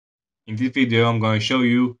In this video, I'm going to show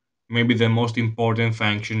you maybe the most important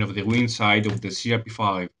function of the wind side of the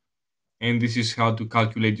CRP-5, and this is how to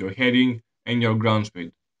calculate your heading and your ground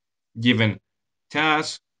speed, given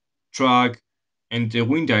TAS, track, and the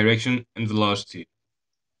wind direction and velocity.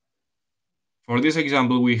 For this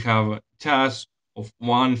example, we have TAS of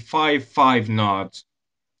 155 knots,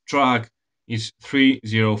 track is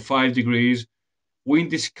 305 degrees,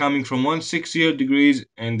 wind is coming from 160 degrees,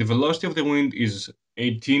 and the velocity of the wind is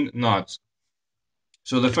 18 knots.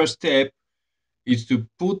 So the first step is to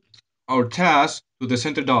put our TAS to the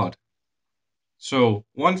center dot. So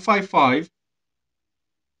 155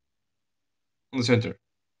 on the center.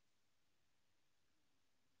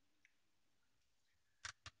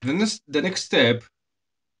 The next step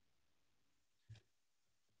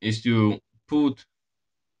is to put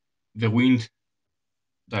the wind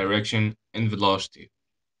direction and velocity.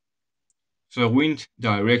 So wind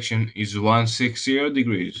direction is 160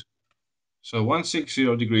 degrees. So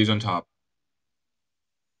 160 degrees on top.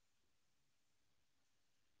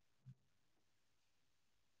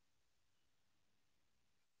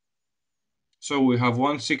 So we have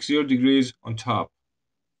 160 degrees on top.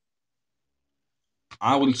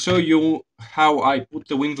 I will show you how I put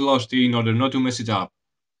the wind velocity in order not to mess it up.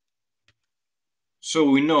 So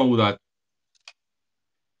we know that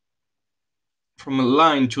from a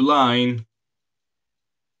line to line,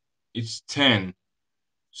 it's 10.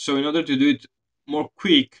 So in order to do it more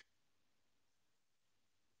quick,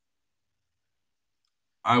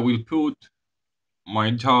 I will put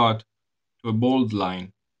my dot to a bold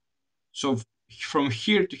line. So from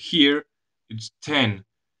here to here, it's 10.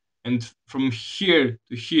 And from here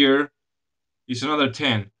to here is another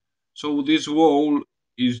 10. So this wall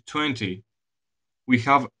is 20. We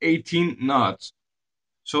have 18 knots.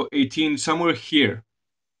 So 18 somewhere here.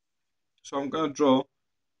 So I'm gonna draw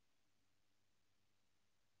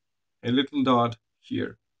a little dot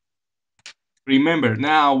here. Remember,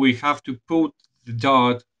 now we have to put the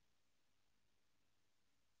dot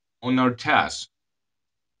on our TAS.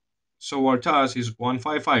 So our TAS is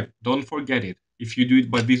 155. Don't forget it. If you do it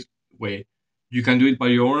by this way, you can do it by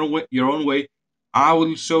your own way. I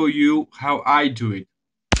will show you how I do it.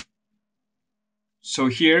 So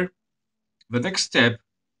here, the next step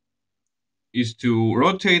is to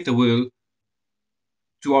rotate the wheel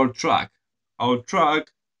to our track. Our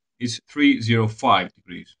track is 305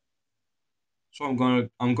 degrees. So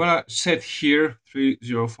I'm gonna set here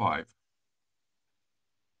 305.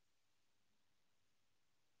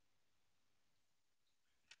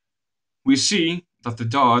 We see that the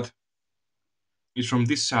dot is from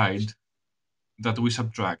this side that we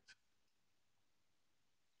subtract.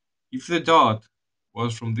 If the dot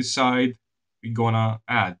was from this side, we're gonna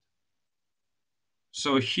add.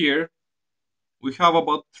 So here we have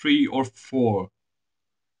about 3 or 4.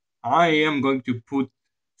 I am going to put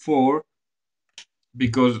 4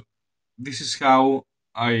 because this is how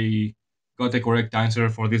I got the correct answer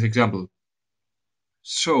for this example.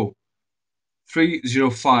 So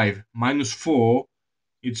 305 minus 4,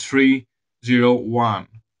 it's 301.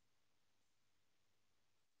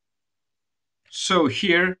 So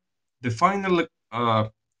here the final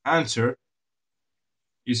answer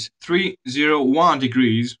is 301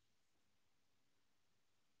 degrees,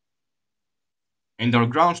 and our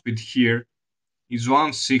ground speed here is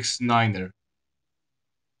 169er.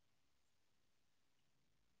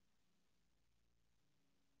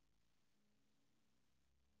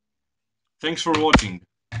 Thanks for watching.